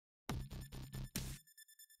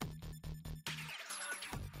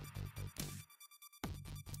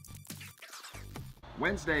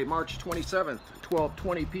Wednesday, March 27th,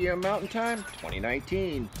 12:20 p.m. Mountain Time,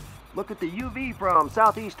 2019. Look at the UV from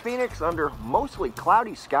Southeast Phoenix under mostly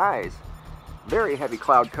cloudy skies. Very heavy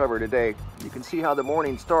cloud cover today. You can see how the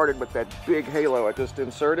morning started with that big halo I just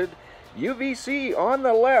inserted. UVC on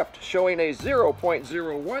the left showing a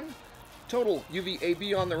 0.01. Total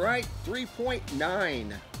UVAB on the right,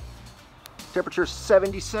 3.9. Temperature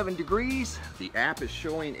 77 degrees. The app is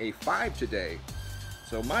showing a 5 today.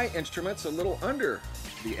 So my instrument's a little under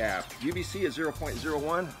the app. UVC is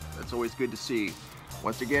 0.01. That's always good to see.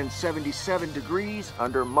 Once again, 77 degrees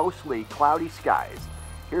under mostly cloudy skies.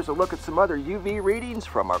 Here's a look at some other UV readings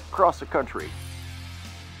from across the country.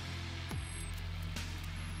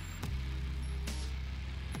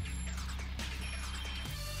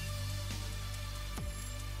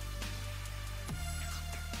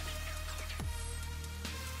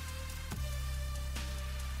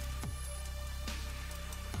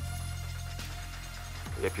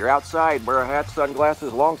 If you're outside, wear a hat,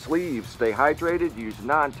 sunglasses, long sleeves, stay hydrated, use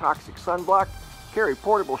non-toxic sunblock, carry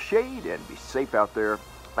portable shade, and be safe out there.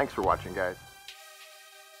 Thanks for watching, guys.